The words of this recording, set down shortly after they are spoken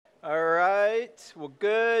right. Well,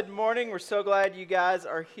 good morning. We're so glad you guys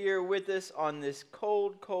are here with us on this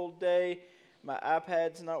cold, cold day. My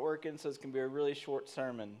iPad's not working, so it's going to be a really short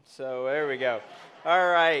sermon. So there we go.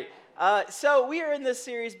 All right. So we are in this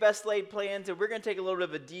series, Best Laid Plans, and we're going to take a little bit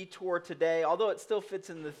of a detour today, although it still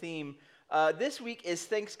fits in the theme. This week is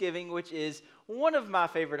Thanksgiving, which is one of my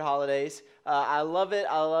favorite holidays. I love it.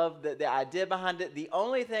 I love the idea behind it. The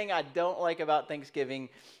only thing I don't like about Thanksgiving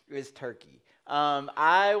is turkey.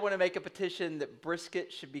 I want to make a petition that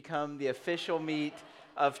brisket should become the official meat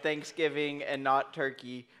of Thanksgiving and not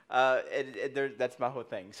turkey. That's my whole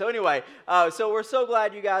thing. So anyway, so we're so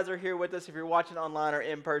glad you guys are here with us. If you're watching online or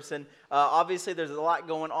in person, obviously there's a lot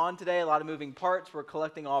going on today, a lot of moving parts. We're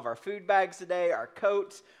collecting all of our food bags today, our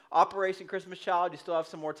coats, Operation Christmas Child. You still have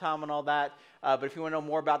some more time on all that. But if you want to know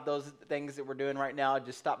more about those things that we're doing right now,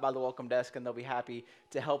 just stop by the welcome desk and they'll be happy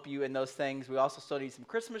to help you in those things. We also still need some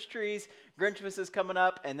Christmas trees. Grinchmas is coming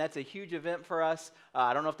up, and that's a huge event for us.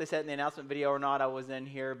 I don't know if they said it in the announcement video or not. I was in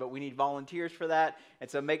here, but we need volunteers for that. And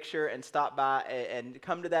so make sure and stop by and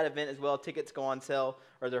come to that event as well. Tickets go on sale,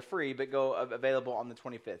 or they're free, but go available on the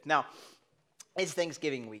 25th. Now, it's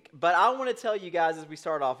Thanksgiving week, but I want to tell you guys as we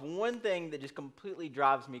start off one thing that just completely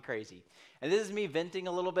drives me crazy. And this is me venting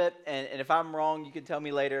a little bit, and if I'm wrong, you can tell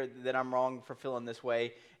me later that I'm wrong for feeling this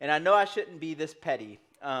way. And I know I shouldn't be this petty,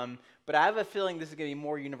 but I have a feeling this is going to be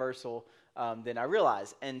more universal than I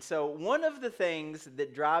realize. And so one of the things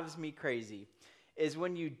that drives me crazy is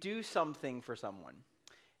when you do something for someone,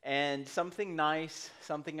 and something nice,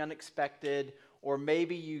 something unexpected, or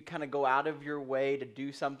maybe you kind of go out of your way to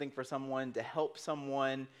do something for someone, to help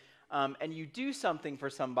someone, and you do something for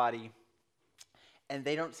somebody, and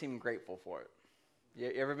they don't seem grateful for it.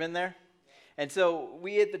 You ever been there? And so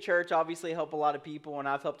we at the church obviously help a lot of people, and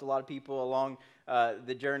I've helped a lot of people along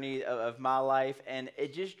the journey of my life, and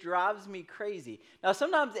it just drives me crazy. Now,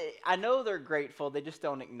 sometimes I know they're grateful, they just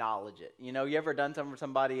don't acknowledge it. You know, you ever done something for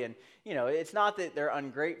somebody, and, you know, it's not that they're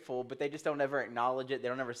ungrateful, but they just don't ever acknowledge it. They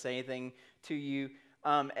don't ever say anything to you.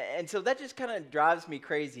 And so that just kind of drives me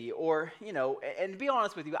crazy. Or, you know, and to be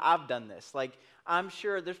honest with you, I've done this. Like, I'm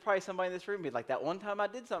sure there's probably somebody in this room be like, that one time I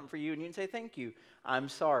did something for you and you didn't say thank you. I'm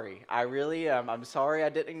sorry. I really am. I'm sorry I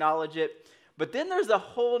didn't acknowledge it. But then there's a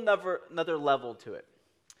whole another level to it.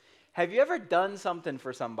 Have you ever done something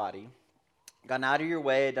for somebody, gone out of your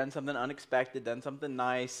way, done something unexpected, done something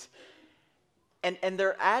nice, and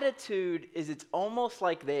their attitude is it's almost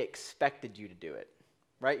like they expected you to do it,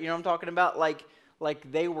 right? You know what I'm talking about? Like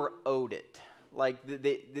they were owed it. Like,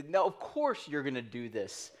 no, of course you're going to do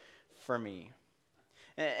this for me.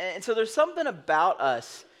 And so there's something about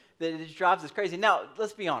us that just drives us crazy. Now,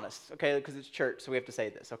 let's be honest, okay, because it's church, so we have to say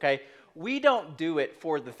this, okay? We don't do it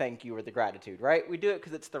for the thank you or the gratitude, right? We do it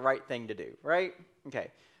because it's the right thing to do, right?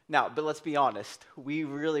 Okay. Now, but let's be honest. We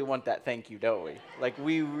really want that thank you, don't we? Like,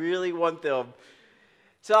 we really want them.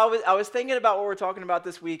 So I was thinking about what we're talking about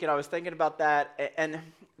this week, and I was thinking about that, and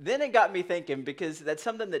then it got me thinking, because that's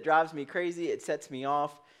something that drives me crazy. It sets me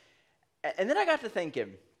off. And then I got to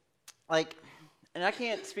thinking, like, and I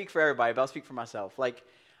can't speak for everybody, but I'll speak for myself. Like,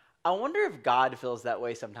 I wonder if God feels that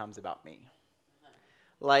way sometimes about me.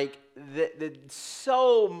 Like,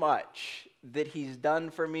 so much that he's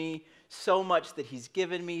done for me, so much that he's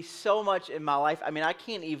given me, so much in my life. I mean, I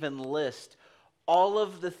can't even list all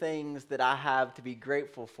of the things that I have to be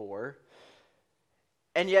grateful for.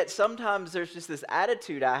 And yet sometimes there's just this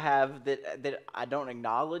attitude I have that I don't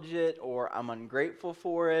acknowledge it, or I'm ungrateful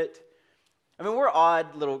for it. I mean, we're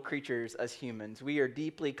odd little creatures as humans. We are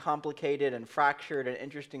deeply complicated and fractured and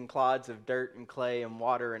interesting clods of dirt and clay and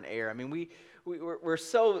water and air. I mean, we're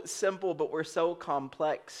so simple, but we're so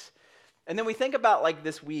complex. And then we think about, like,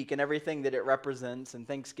 this week and everything that it represents, and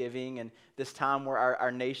Thanksgiving, and this time where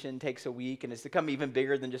our nation takes a week, and it's become even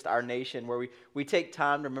bigger than just our nation, where we take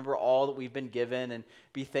time to remember all that we've been given and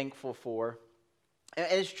be thankful for. And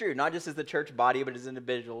it's true, not just as the church body, but as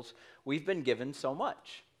individuals, we've been given so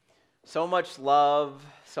much. So much love,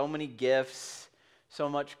 so many gifts, so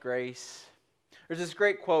much grace. There's this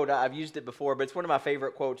great quote, I've used it before, but it's one of my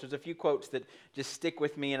favorite quotes. There's a few quotes that just stick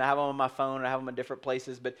with me, and I have them on my phone, and I have them in different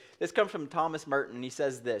places, but this comes from Thomas Merton. He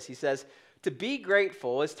says this, he says, "To be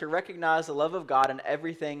grateful is to recognize the love of God in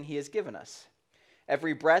everything he has given us.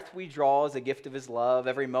 Every breath we draw is a gift of his love.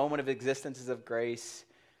 Every moment of existence is of grace,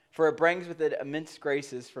 for it brings with it immense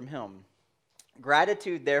graces from him.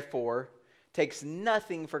 Gratitude, therefore, takes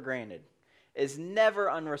nothing for granted, is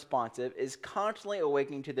never unresponsive, is constantly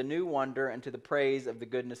awakening to the new wonder and to the praise of the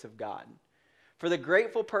goodness of God. For the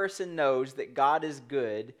grateful person knows that God is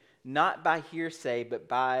good, not by hearsay, but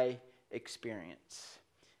by experience.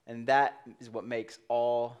 And that is what makes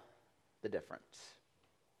all the difference."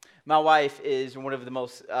 My wife is one of the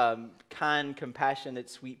most kind, compassionate,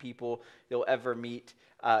 sweet people you'll ever meet.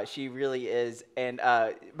 She really is. And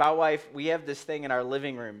my wife, we have this thing in our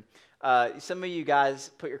living room. Some of you guys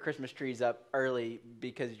put your Christmas trees up early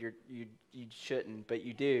because you shouldn't, but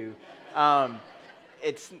you do. Um,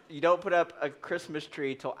 you don't put up a Christmas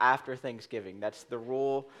tree till after Thanksgiving. That's the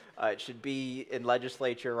rule. It should be in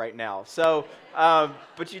legislature right now. So,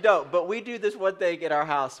 but you don't. But we do this one thing in our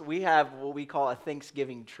house. We have what we call a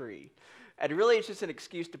Thanksgiving tree. And really, it's just an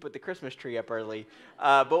excuse to put the Christmas tree up early.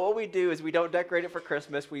 But what we do is we don't decorate it for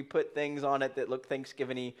Christmas. We put things on it that look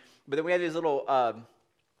Thanksgiving-y. But then we have these little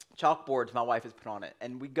chalkboards my wife has put on it.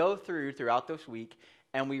 And we go throughout this week,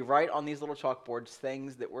 and we write on these little chalkboards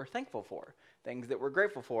things that we're thankful for, things that we're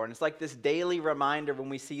grateful for. And it's like this daily reminder when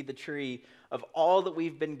we see the tree of all that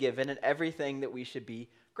we've been given and everything that we should be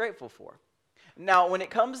grateful for. Now, when it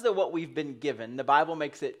comes to what we've been given, the Bible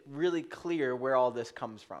makes it really clear where all this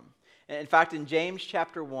comes from. In fact, in James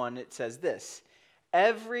chapter 1, it says this: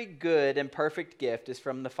 "Every good and perfect gift is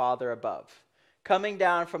from the Father above, coming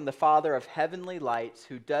down from the Father of heavenly lights,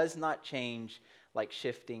 who does not change like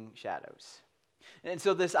shifting shadows." And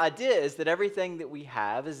so this idea is that everything that we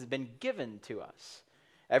have has been given to us.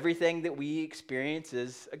 Everything that we experience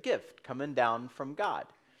is a gift coming down from God.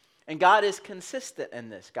 And God is consistent in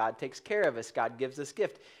this. God takes care of us. God gives us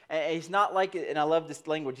gift. And he's not like, and I love this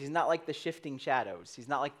language, he's not like the shifting shadows. He's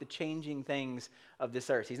not like the changing things of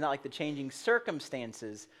this earth. He's not like the changing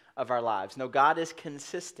circumstances of our lives. No, God is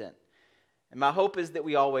consistent. And my hope is that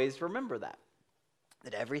we always remember that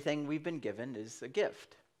everything we've been given is a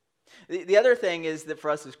gift. The other thing is that for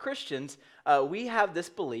us as Christians, we have this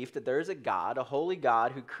belief that there is a God, a holy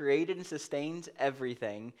God, who created and sustains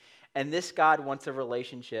everything, and this God wants a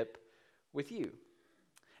relationship with you.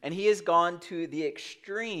 And he has gone to the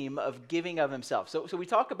extreme of giving of himself. So we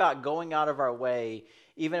talk about going out of our way,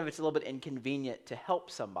 even if it's a little bit inconvenient, to help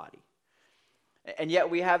somebody. And yet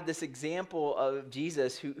we have this example of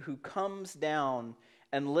Jesus who comes down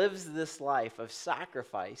and lives this life of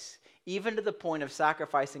sacrifice, even to the point of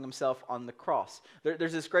sacrificing himself on the cross.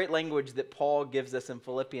 There's this great language that Paul gives us in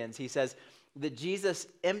Philippians. He says that Jesus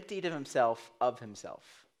emptied himself of himself.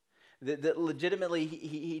 That legitimately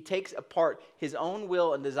he takes apart his own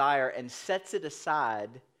will and desire and sets it aside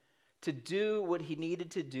to do what he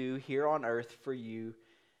needed to do here on earth for you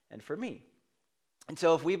and for me. And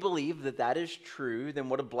so if we believe that that is true, then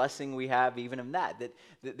what a blessing we have even in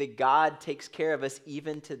that God takes care of us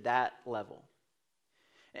even to that level.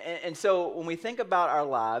 And so when we think about our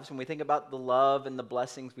lives, when we think about the love and the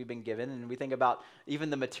blessings we've been given, and we think about even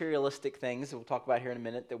the materialistic things that we'll talk about here in a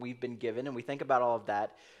minute that we've been given, and we think about all of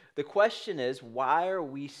that, the question is, why are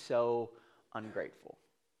we so ungrateful?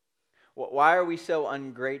 Why are we so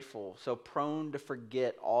ungrateful, so prone to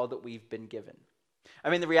forget all that we've been given? I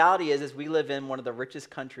mean, the reality is we live in one of the richest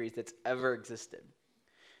countries that's ever existed,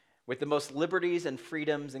 with the most liberties and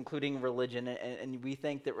freedoms, including religion, and we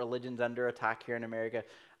think that religion's under attack here in America.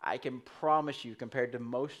 I can promise you, compared to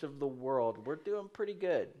most of the world, we're doing pretty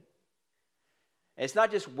good. And it's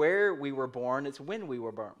not just where we were born, it's when we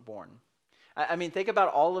were born. I mean, think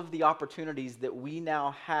about all of the opportunities that we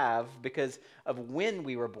now have because of when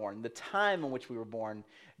we were born, the time in which we were born,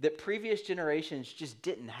 that previous generations just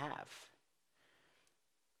didn't have.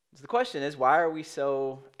 So the question is, why are we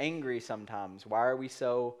so angry sometimes? Why are we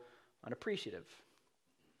so unappreciative?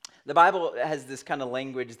 The Bible has this kind of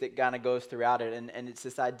language that kind of goes throughout it, and it's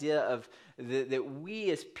this idea of that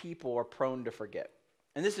we as people are prone to forget.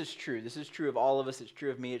 And this is true. This is true of all of us. It's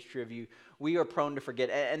true of me. It's true of you. We are prone to forget.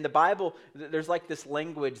 And the Bible, there's like this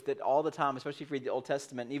language that all the time, especially if you read the Old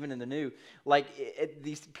Testament and even in the New, like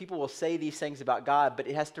these people will say these things about God, but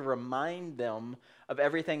it has to remind them of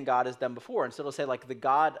everything God has done before. And so it'll say like the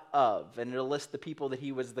God of, and it'll list the people that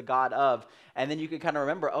he was the God of. And then you can kind of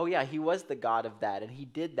remember, oh yeah, he was the God of that, and he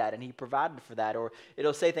did that, and he provided for that. Or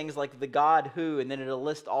it'll say things like the God who, and then it'll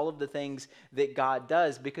list all of the things that God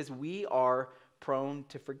does, because we are prone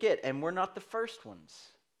to forget, and we're not the first ones.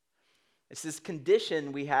 It's this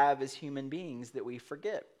condition we have as human beings that we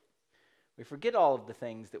forget. We forget all of the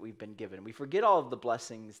things that we've been given. We forget all of the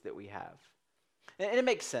blessings that we have. And it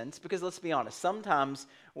makes sense because let's be honest, sometimes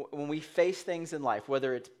when we face things in life,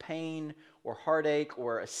 whether it's pain or heartache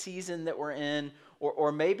or a season that we're in,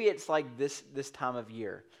 or maybe it's like this time of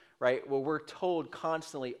year, right, where we're told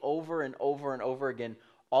constantly over and over and over again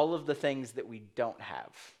all of the things that we don't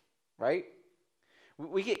have, right?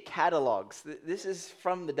 We get catalogs. This is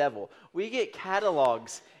from the devil. We get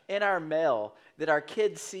catalogs in our mail that our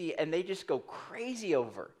kids see and they just go crazy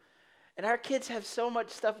over. And our kids have so much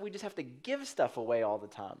stuff, we just have to give stuff away all the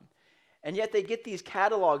time. And yet they get these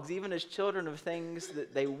catalogs, even as children, of things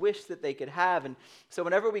that they wish that they could have. And so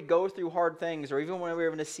whenever we go through hard things, or even when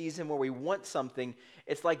we're in a season where we want something,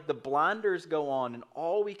 it's like the blinders go on and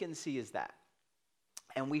all we can see is that.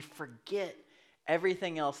 And we forget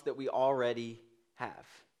everything else that we already have.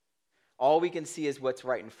 All we can see is what's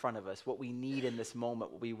right in front of us, what we need in this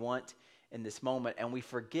moment, what we want in this moment. And we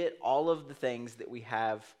forget all of the things that we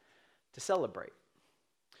have to celebrate.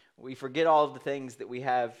 We forget all of the things that we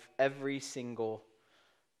have every single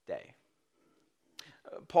day.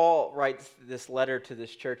 Paul writes this letter to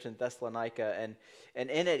this church in Thessalonica, and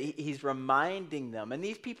in it, he's reminding them, and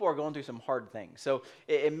these people are going through some hard things. So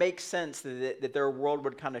it makes sense that their world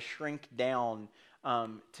would kind of shrink down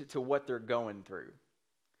to what they're going through.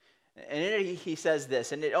 And in it, he says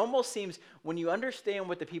this, and it almost seems, when you understand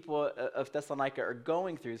what the people of Thessalonica are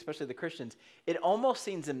going through, especially the Christians, it almost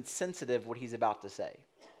seems insensitive what he's about to say.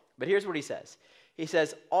 But here's what he says. He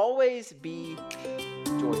says, always be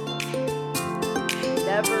joyful.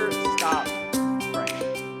 Never stop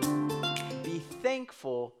praying. Be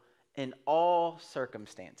thankful in all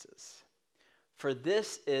circumstances. For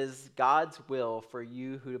this is God's will for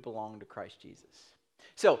you who belong to Christ Jesus.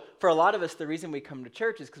 So, for a lot of us, the reason we come to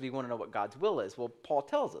church is because we want to know what God's will is. Well, Paul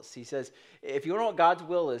tells us. He says, if you want to know what God's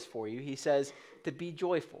will is for you, he says to be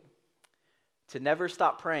joyful. To never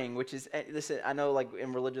stop praying, which is, listen, I know like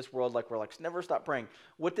in religious world, like we're like, never stop praying.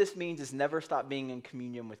 What this means is never stop being in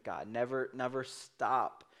communion with God. Never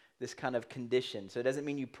stop this kind of condition. So it doesn't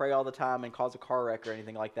mean you pray all the time and cause a car wreck or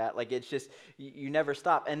anything like that. Like it's just, you never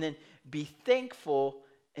stop. And then be thankful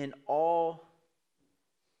in all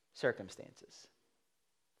circumstances.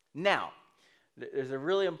 Now, there's a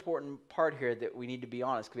really important part here that we need to be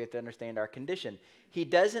honest because we have to understand our condition. He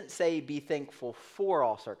doesn't say be thankful for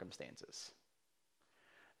all circumstances.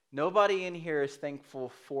 Nobody in here is thankful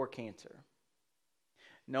for cancer.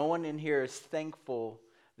 No one in here is thankful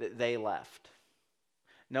that they left.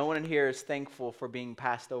 No one in here is thankful for being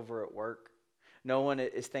passed over at work. No one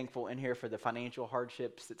is thankful in here for the financial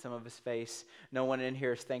hardships that some of us face. No one in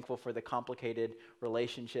here is thankful for the complicated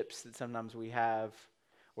relationships that sometimes we have,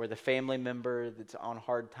 or the family member that's on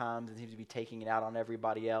hard times and seems to be taking it out on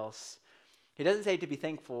everybody else. He doesn't say to be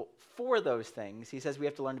thankful for those things. He says we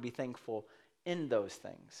have to learn to be thankful in those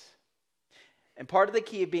things. And part of the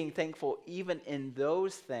key of being thankful even in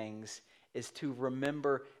those things is to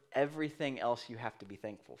remember everything else you have to be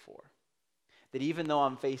thankful for. That even though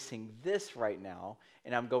I'm facing this right now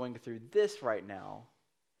and I'm going through this right now,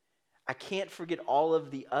 I can't forget all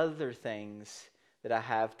of the other things that I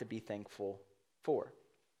have to be thankful for.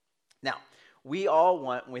 Now, we all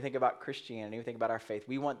want, when we think about Christianity, we think about our faith,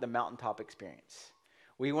 we want the mountaintop experience.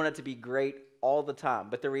 We want it to be great all the time.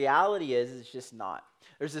 But the reality is, it's just not.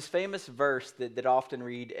 There's this famous verse that I often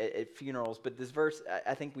read at funerals, but this verse,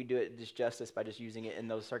 I think we do it just justice by just using it in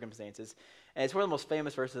those circumstances. And it's one of the most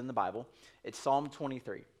famous verses in the Bible. It's Psalm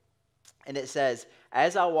 23. And it says,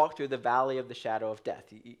 as I walk through the valley of the shadow of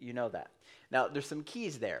death. You know that. Now, there's some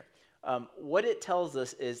keys there. What it tells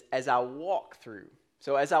us is, as I walk through.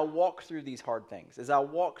 So as I walk through these hard things, as I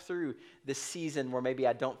walk through this season where maybe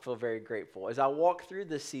I don't feel very grateful, as I walk through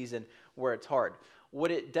this season where it's hard, what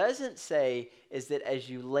it doesn't say is that as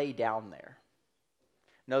you lay down there.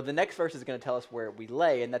 No, the next verse is going to tell us where we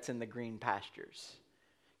lay, and that's in the green pastures,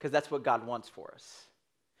 because that's what God wants for us.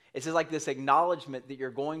 It's just like this acknowledgement that you're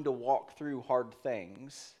going to walk through hard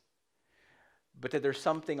things, but that there's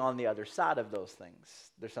something on the other side of those things.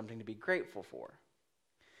 There's something to be grateful for.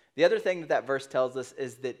 The other thing that verse tells us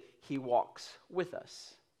is that he walks with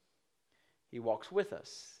us. He walks with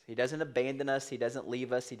us. He doesn't abandon us. He doesn't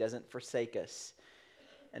leave us. He doesn't forsake us.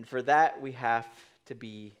 And for that, we have to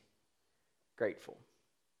be grateful.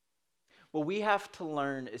 What we have to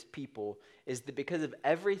learn as people is that because of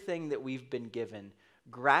everything that we've been given,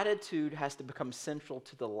 gratitude has to become central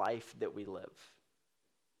to the life that we live.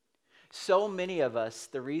 So many of us,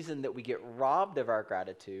 the reason that we get robbed of our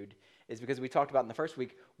gratitude is because we talked about in the first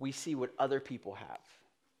week, we see what other people have.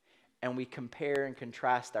 And we compare and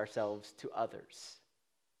contrast ourselves to others.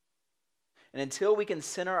 And until we can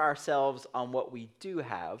center ourselves on what we do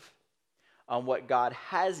have, on what God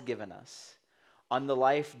has given us, on the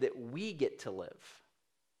life that we get to live.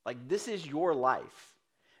 Like, this is your life.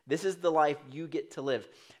 This is the life you get to live.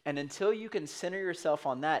 And until you can center yourself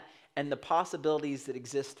on that and the possibilities that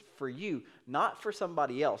exist for you, not for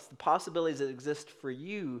somebody else, the possibilities that exist for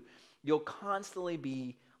you, you'll constantly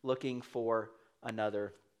be looking for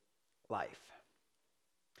another life.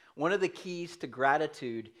 One of the keys to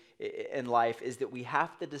gratitude in life is that we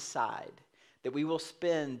have to decide that we will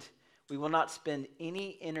not spend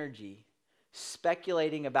any energy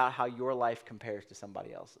speculating about how your life compares to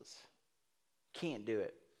somebody else's. Can't do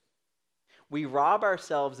it. We rob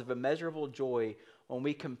ourselves of immeasurable joy when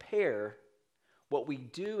we compare what we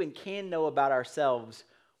do and can know about ourselves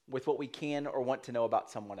with what we can or want to know about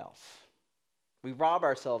someone else. We rob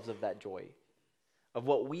ourselves of that joy, of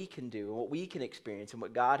what we can do and what we can experience and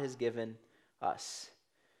what God has given us.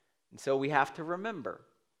 And so we have to remember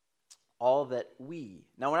all that we.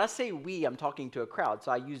 Now, when I say we, I'm talking to a crowd,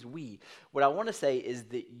 so I use we. What I want to say is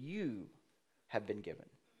that you have been given.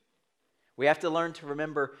 We have to learn to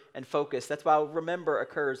remember and focus. That's why remember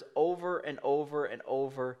occurs over and over and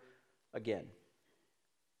over again.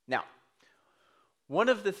 Now, one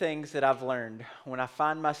of the things that I've learned when I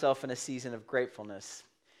find myself in a season of gratefulness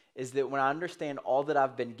is that when I understand all that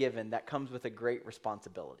I've been given, that comes with a great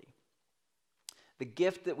responsibility. The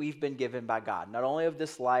gift that we've been given by God, not only of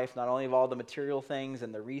this life, not only of all the material things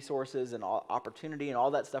and the resources and all opportunity and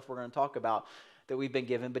all that stuff we're going to talk about that we've been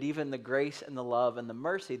given, but even the grace and the love and the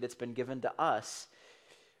mercy that's been given to us.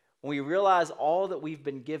 When we realize all that we've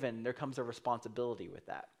been given, there comes a responsibility with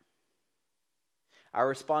that. Our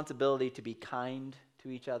responsibility to be kind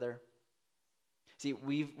to each other. See,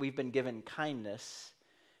 we've been given kindness,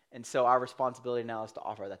 and so our responsibility now is to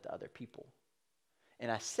offer that to other people. And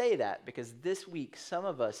I say that because this week, some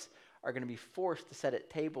of us are going to be forced to sit at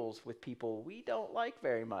tables with people we don't like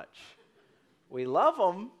very much. We love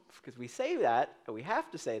them because we say that, and we have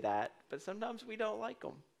to say that, but sometimes we don't like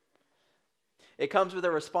them. It comes with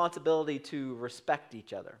a responsibility to respect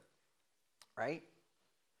each other, right?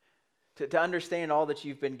 To understand all that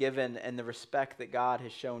you've been given and the respect that God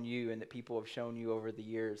has shown you and that people have shown you over the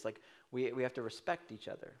years. Like, we have to respect each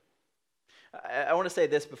other. I want to say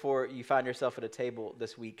this before you find yourself at a table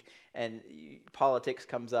this week and politics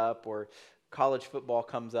comes up or college football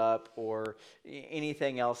comes up or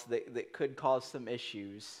anything else that could cause some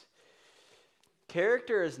issues.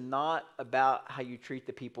 Character is not about how you treat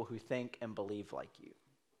the people who think and believe like you.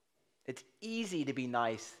 It's easy to be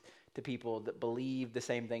nice to people that believe the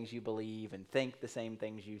same things you believe and think the same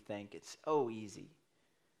things you think. It's so easy.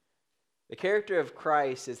 The character of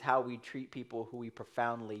Christ is how we treat people who we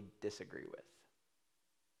profoundly disagree with.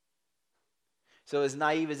 So as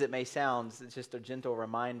naive as it may sound, it's just a gentle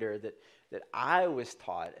reminder that I was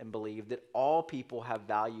taught and believed that all people have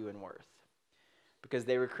value and worth because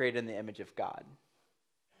they were created in the image of God.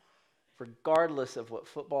 Regardless of what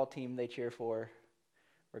football team they cheer for,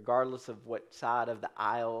 regardless of what side of the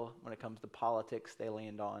aisle when it comes to politics they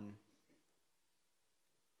land on.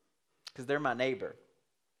 Because they're my neighbor.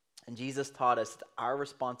 And Jesus taught us it's our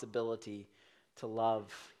responsibility to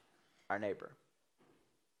love our neighbor.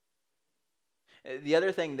 The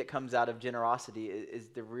other thing that comes out of generosity is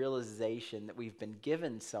the realization that we've been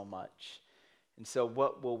given so much. And so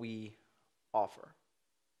what will we offer?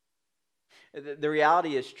 The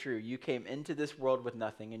reality is true. You came into this world with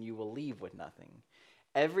nothing and you will leave with nothing.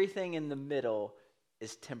 Everything in the middle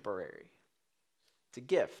is temporary. It's a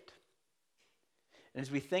gift. And as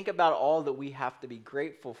we think about all that we have to be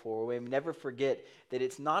grateful for, we never forget that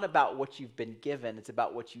it's not about what you've been given, it's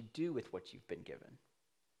about what you do with what you've been given.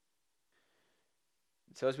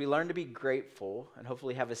 So as we learn to be grateful and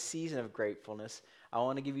hopefully have a season of gratefulness, I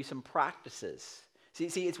want to give you some practices.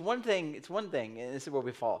 See, it's one thing, and this is where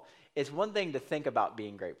we fall. It's one thing to think about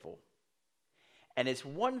being grateful. And it's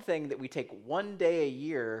one thing that we take one day a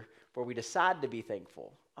year where we decide to be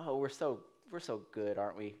thankful. Oh, we're so good,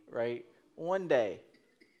 aren't we? Right? One day.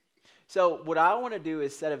 So what I want to do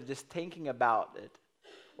is, instead of just thinking about it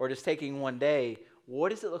or just taking one day, what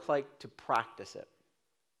does it look like to practice it?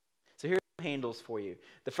 So here's some handles for you.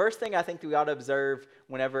 The first thing I think that we ought to observe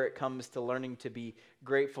whenever it comes to learning to be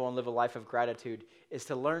grateful and live a life of gratitude is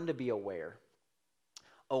to learn to be aware.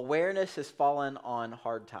 Awareness has fallen on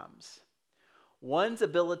hard times. One's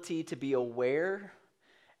ability to be aware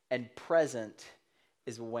and present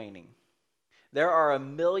is waning. There are a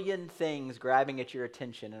million things grabbing at your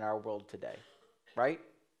attention in our world today, right?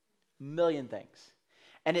 A million things.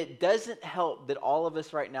 And it doesn't help that all of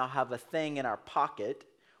us right now have a thing in our pocket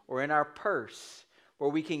or in our purse where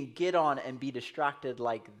we can get on and be distracted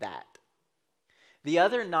like that. The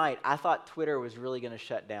other night, I thought Twitter was really going to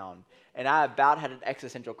shut down, and I about had an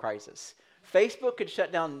existential crisis. Facebook could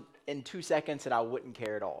shut down in 2 seconds, and I wouldn't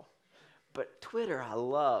care at all. But Twitter, I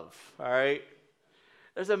love, all right?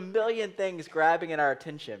 There's a million things grabbing at our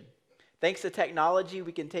attention. Thanks to technology,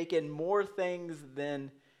 we can take in more things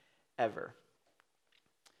than ever.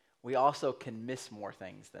 We also can miss more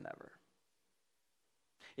things than ever.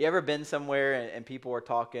 You ever been somewhere and people are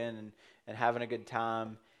talking and having a good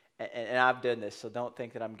time? And I've done this, so don't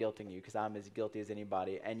think that I'm guilting you because I'm as guilty as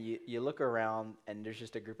anybody. And you look around and there's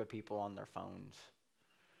just a group of people on their phones.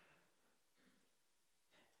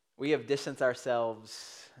 We have distanced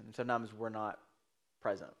ourselves, and sometimes we're not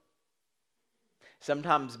present.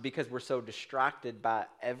 Sometimes because we're so distracted by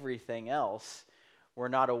everything else, we're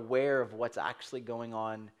not aware of what's actually going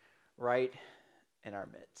on right in our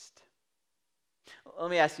midst.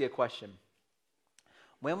 Let me ask you a question.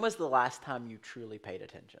 When was the last time you truly paid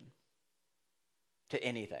attention to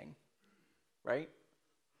anything, right?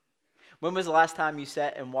 When was the last time you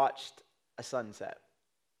sat and watched a sunset?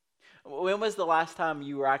 When was the last time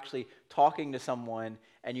you were actually talking to someone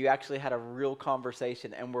and you actually had a real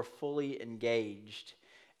conversation and were fully engaged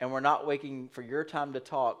and were not waiting for your time to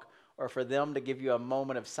talk or for them to give you a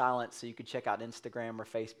moment of silence so you could check out Instagram or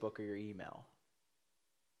Facebook or your email?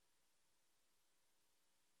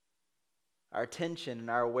 Our attention and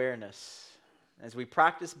our awareness. As we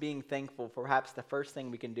practice being thankful, perhaps the first thing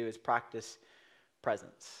we can do is practice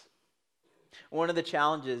presence. One of the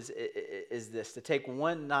challenges is this, to take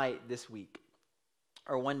one night this week,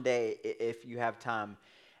 or one day if you have time,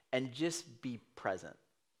 and just be present.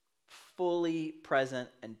 Fully present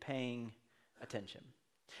and paying attention.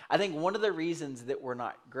 I think one of the reasons that we're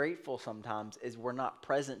not grateful sometimes is we're not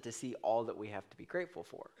present to see all that we have to be grateful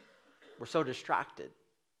for. We're so distracted.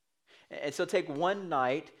 And so take one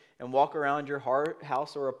night and walk around your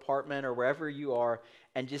house or apartment or wherever you are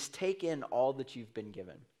and just take in all that you've been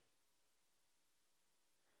given.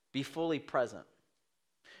 Be fully present.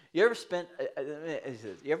 You ever spent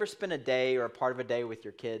a day or a part of a day with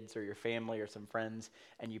your kids or your family or some friends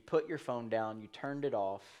and you put your phone down, you turned it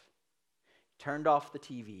off, turned off the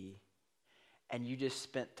TV, and you just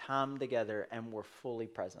spent time together and were fully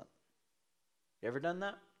present? You ever done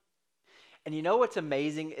that? And you know what's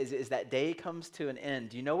amazing is that day comes to an end.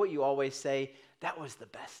 Do you know what you always say? That was the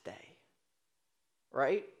best day.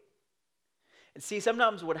 Right? And see,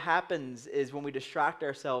 sometimes what happens is when we distract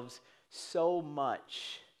ourselves so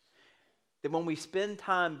much that when we spend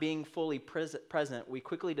time being fully present, we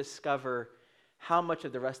quickly discover how much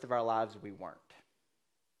of the rest of our lives we weren't.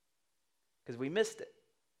 Because we missed it.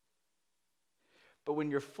 But when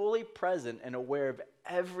you're fully present and aware of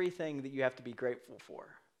everything that you have to be grateful for,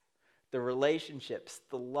 the relationships,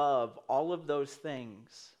 the love, all of those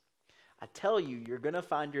things, I tell you, you're going to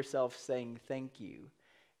find yourself saying thank you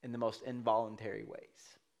in the most involuntary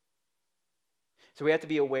ways. So we have to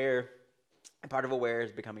be aware, and part of aware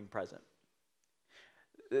is becoming present.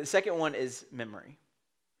 The second one is memory.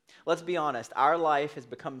 Let's be honest, our life has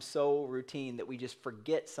become so routine that we just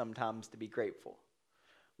forget sometimes to be grateful.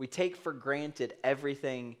 We take for granted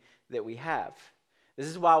everything that we have. This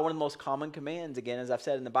is why one of the most common commands, again, as I've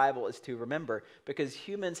said in the Bible, is to remember, because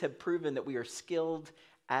humans have proven that we are skilled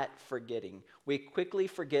at forgetting. We quickly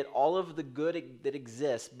forget all of the good that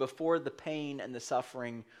exists before the pain and the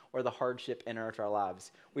suffering or the hardship enters our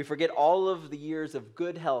lives. We forget all of the years of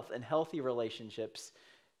good health and healthy relationships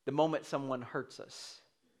the moment someone hurts us.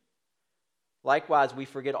 Likewise, we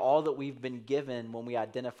forget all that we've been given when we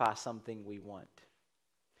identify something we want.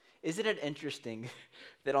 Isn't it interesting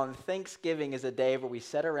that on Thanksgiving is a day where we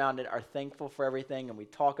sit around and are thankful for everything and we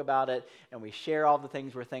talk about it and we share all the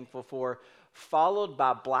things we're thankful for, followed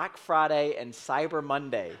by Black Friday and Cyber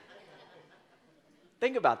Monday?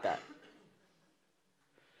 Think about that.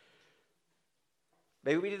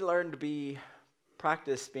 Maybe we need to learn to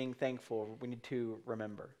practice being thankful. We need to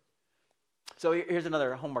remember. So here's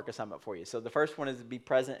another homework assignment for you. So the first one is to be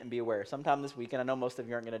present and be aware. Sometime this week, and I know most of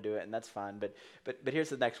you aren't going to do it, and that's fine, but here's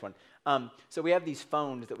the next one. So we have these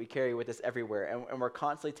phones that we carry with us everywhere, and we're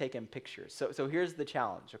constantly taking pictures. So here's the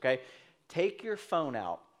challenge, okay? Take your phone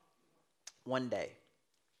out one day,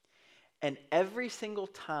 and every single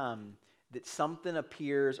time that something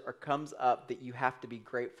appears or comes up that you have to be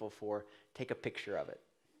grateful for, take a picture of it.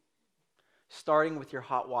 Starting with your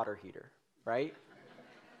hot water heater, right?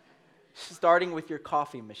 Starting with your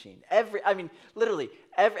coffee machine. Literally,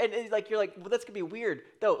 and it's like, you're like, well, that's going to be weird.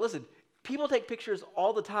 No, listen, people take pictures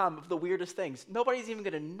all the time of the weirdest things. Nobody's even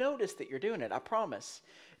going to notice that you're doing it, I promise.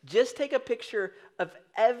 Just take a picture of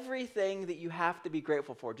everything that you have to be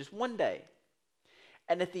grateful for, just one day.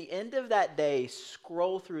 And at the end of that day,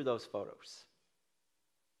 scroll through those photos.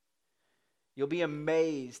 You'll be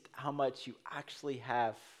amazed how much you actually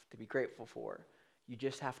have to be grateful for. You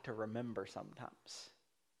just have to remember sometimes.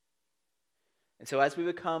 And so as we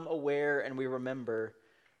become aware and we remember,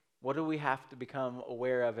 what do we have to become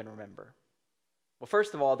aware of and remember? Well,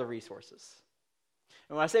 first of all, the resources.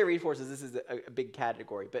 And when I say resources, this is a big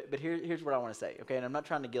category, but here's what I want to say, okay? And I'm not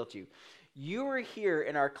trying to guilt you. You are here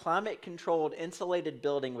in our climate-controlled, insulated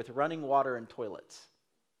building with running water and toilets.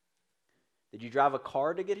 Did you drive a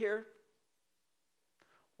car to get here?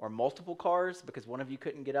 Or multiple cars because one of you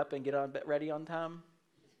couldn't get up and get ready on time?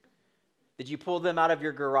 Did you pull them out of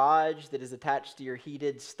your garage that is attached to your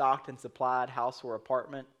heated, stocked, and supplied house or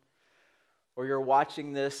apartment? Or you're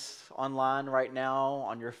watching this online right now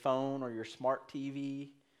on your phone or your smart TV?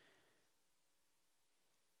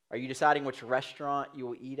 Are you deciding which restaurant you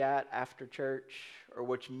will eat at after church, or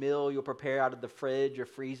which meal you'll prepare out of the fridge or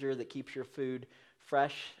freezer that keeps your food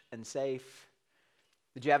fresh and safe?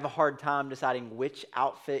 Did you have a hard time deciding which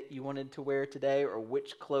outfit you wanted to wear today, or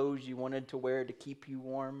which clothes you wanted to wear to keep you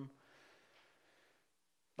warm?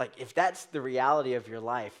 Like, if that's the reality of your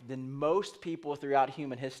life, then most people throughout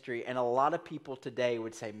human history and a lot of people today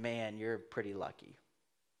would say, man, you're pretty lucky.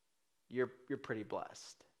 You're pretty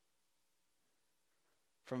blessed.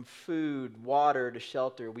 From food, water, to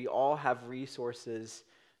shelter, we all have resources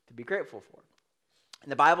to be grateful for.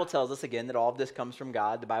 And the Bible tells us, again, that all of this comes from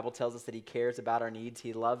God. The Bible tells us that he cares about our needs.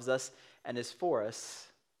 He loves us and is for us.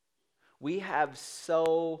 We have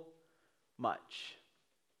so much.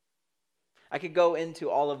 I could go into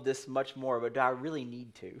all of this much more, but do I really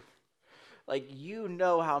need to? Like, you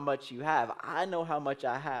know how much you have. I know how much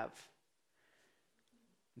I have.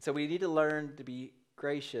 And so we need to learn to be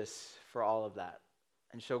gracious for all of that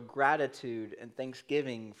and show gratitude and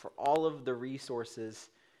thanksgiving for all of the resources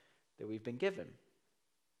that we've been given.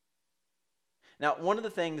 Now, one of the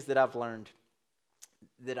things that I've learned,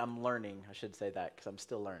 that I'm learning, I should say that because I'm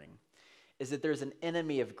still learning, is that there's an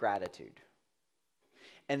enemy of gratitude.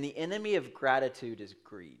 And the enemy of gratitude is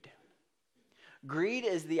greed. Greed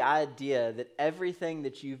is the idea that everything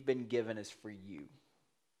that you've been given is for you.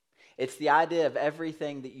 It's the idea of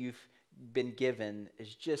everything that you've been given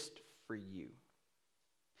is just for you.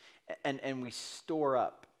 And we store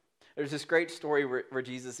up. There's this great story where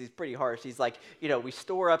Jesus, he's pretty harsh. He's like, we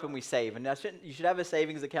store up and we save. And you should have a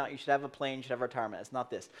savings account. You should have a plan. You should have retirement. It's not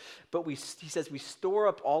this. But he says we store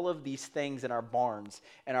up all of these things in our barns.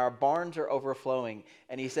 And our barns are overflowing.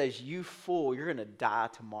 And he says, you fool, you're going to die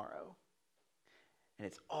tomorrow. And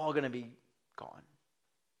it's all going to be gone.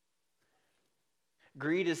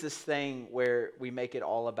 Greed is this thing where we make it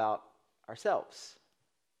all about ourselves.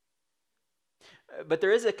 But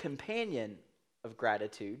there is a companion of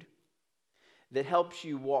gratitude that helps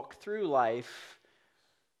you walk through life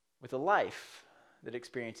with a life that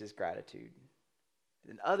experiences gratitude.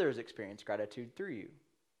 And others experience gratitude through you.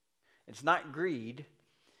 It's not greed.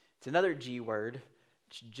 It's another G word.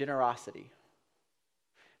 It's generosity.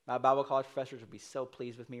 My Bible college professors would be so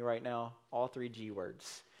pleased with me right now. All three G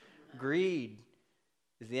words. Greed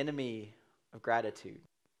is the enemy of gratitude,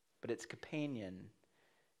 but its companion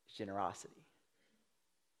is generosity.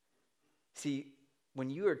 See, when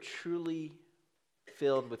you are truly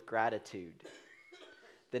filled with gratitude,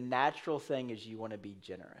 the natural thing is you want to be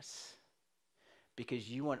generous because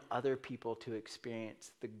you want other people to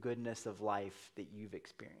experience the goodness of life that you've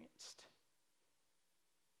experienced.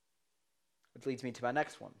 Which leads me to my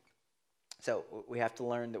next one. So we have to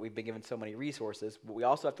learn that we've been given so many resources, but we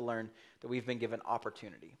also have to learn that we've been given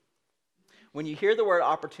opportunity. When you hear the word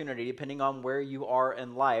opportunity, depending on where you are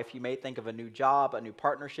in life, you may think of a new job, a new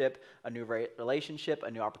partnership, a new relationship,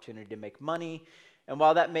 a new opportunity to make money. And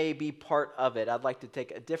while that may be part of it, I'd like to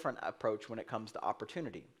take a different approach when it comes to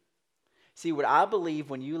opportunity. See, what I believe,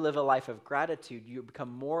 when you live a life of gratitude, you become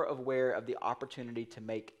more aware of the opportunity to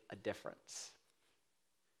make a difference.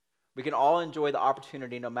 We can all enjoy the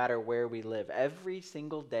opportunity no matter where we live. Every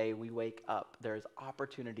single day we wake up, there is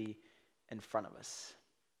opportunity in front of us.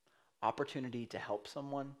 Opportunity to help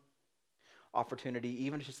someone, opportunity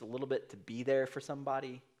even just a little bit to be there for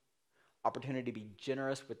somebody, opportunity to be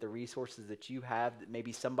generous with the resources that you have that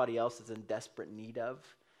maybe somebody else is in desperate need of.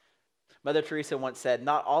 Mother Teresa once said,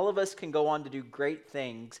 not all of us can go on to do great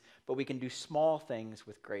things, but we can do small things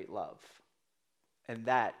with great love. And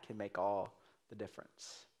that can make all the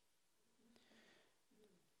difference.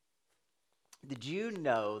 Did you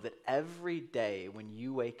know that every day when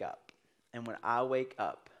you wake up and when I wake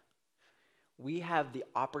up, we have the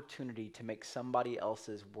opportunity to make somebody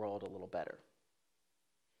else's world a little better?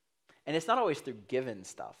 And it's not always through giving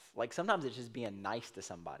stuff. Like sometimes it's just being nice to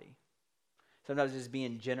somebody. Sometimes it's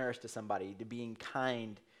being generous to somebody, to being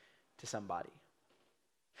kind to somebody.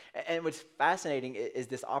 And what's fascinating is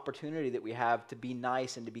this opportunity that we have to be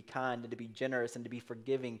nice and to be kind and to be generous and to be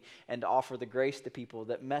forgiving and to offer the grace to people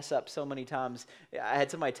that mess up so many times. I had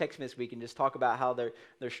somebody text me this week and just talk about how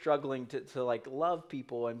they're struggling to like love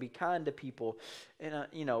people and be kind to people. And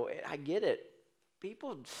I get it.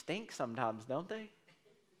 People stink sometimes, don't they?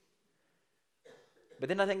 But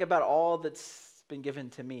then I think about all that's been given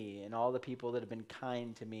to me and all the people that have been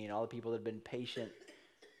kind to me and all the people that have been patient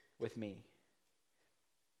with me.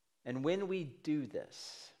 And when we do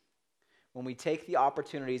this, when we take the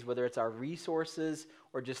opportunities, whether it's our resources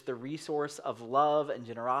or just the resource of love and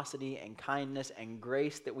generosity and kindness and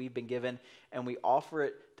grace that we've been given, and we offer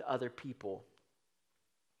it to other people,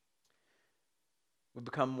 we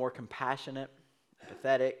become more compassionate,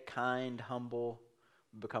 empathetic, kind, humble.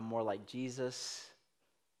 We become more like Jesus.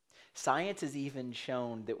 Science has even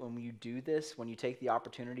shown that when you do this, when you take the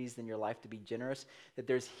opportunities in your life to be generous, that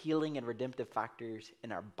there's healing and redemptive factors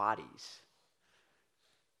in our bodies.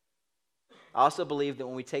 I also believe that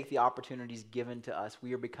when we take the opportunities given to us,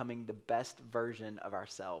 we are becoming the best version of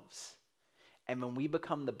ourselves. And when we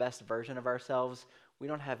become the best version of ourselves, we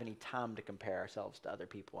don't have any time to compare ourselves to other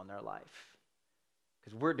people in their life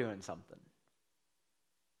because we're doing something.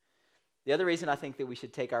 The other reason I think that we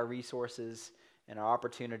should take our resources and our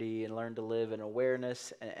opportunity and learn to live in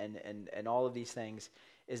awareness and all of these things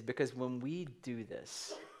is because when we do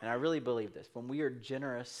this, and I really believe this, when we are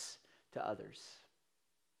generous to others,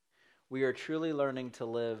 we are truly learning to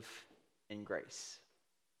live in grace.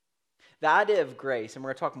 The idea of grace, and we're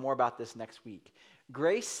going to talk more about this next week,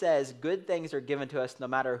 grace says good things are given to us no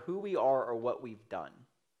matter who we are or what we've done.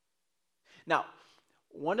 Now,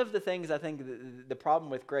 one of the things I think the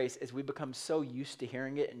problem with grace is we become so used to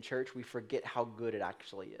hearing it in church, we forget how good it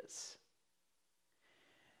actually is.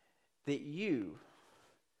 That you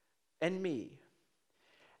and me,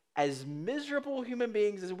 as miserable human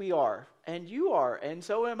beings as we are, and you are, and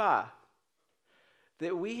so am I,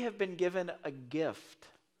 that we have been given a gift.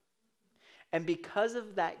 And because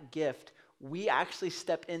of that gift, we actually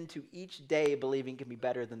step into each day believing it can be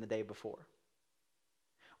better than the day before.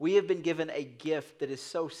 We have been given a gift that is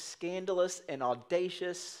so scandalous and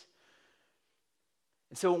audacious.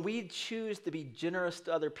 And so when we choose to be generous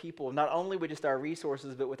to other people, not only with just our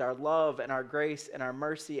resources, but with our love and our grace and our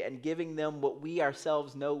mercy and giving them what we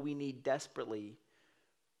ourselves know we need desperately,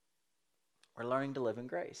 we're learning to live in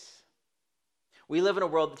grace. We live in a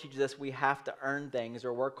world that teaches us we have to earn things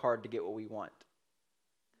or work hard to get what we want.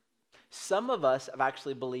 Some of us have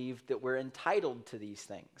actually believed that we're entitled to these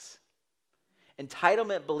things.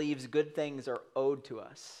 Entitlement believes good things are owed to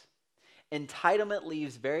us. Entitlement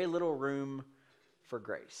leaves very little room for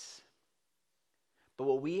grace. But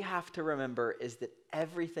what we have to remember is that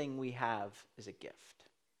everything we have is a gift.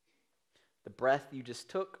 The breath you just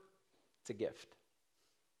took, it's a gift.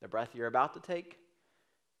 The breath you're about to take,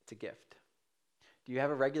 it's a gift. Do you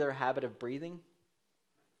have a regular habit of breathing?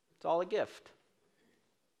 It's all a gift.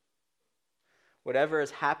 Whatever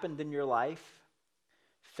has happened in your life,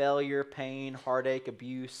 failure, pain, heartache,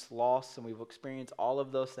 abuse, loss, and we've experienced all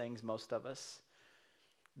of those things, most of us.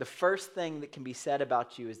 The first thing that can be said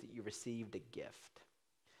about you is that you received a gift.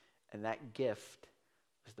 And that gift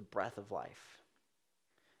was the breath of life.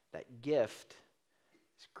 That gift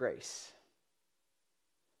is grace.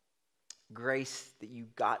 Grace that you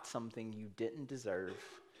got something you didn't deserve,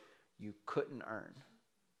 you couldn't earn,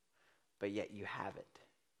 but yet you have it.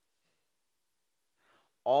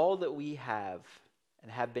 All that we have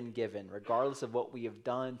and have been given, regardless of what we have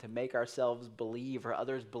done to make ourselves believe or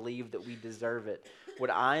others believe that we deserve it, what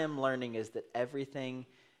I am learning is that everything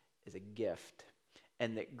is a gift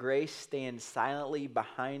and that grace stands silently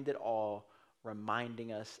behind it all,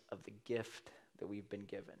 reminding us of the gift that we've been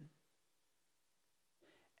given.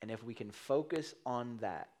 And if we can focus on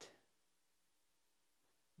that,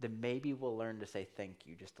 then maybe we'll learn to say thank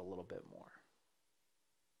you just a little bit more.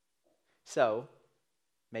 So,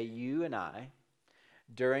 may you and I,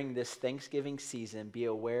 during this Thanksgiving season, be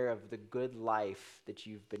aware of the good life that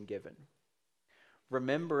you've been given,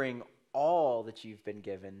 remembering all that you've been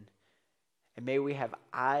given, and may we have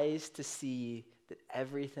eyes to see that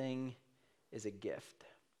everything is a gift.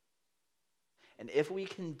 And if we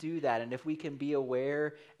can do that, and if we can be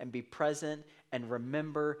aware and be present and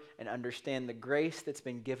remember and understand the grace that's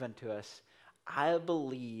been given to us, I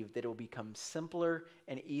believe that it will become simpler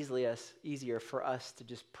and easier for us to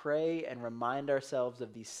just pray and remind ourselves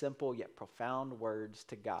of these simple yet profound words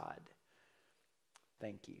to God.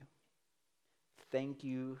 Thank you. Thank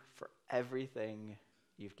you for everything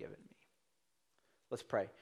you've given me. Let's pray.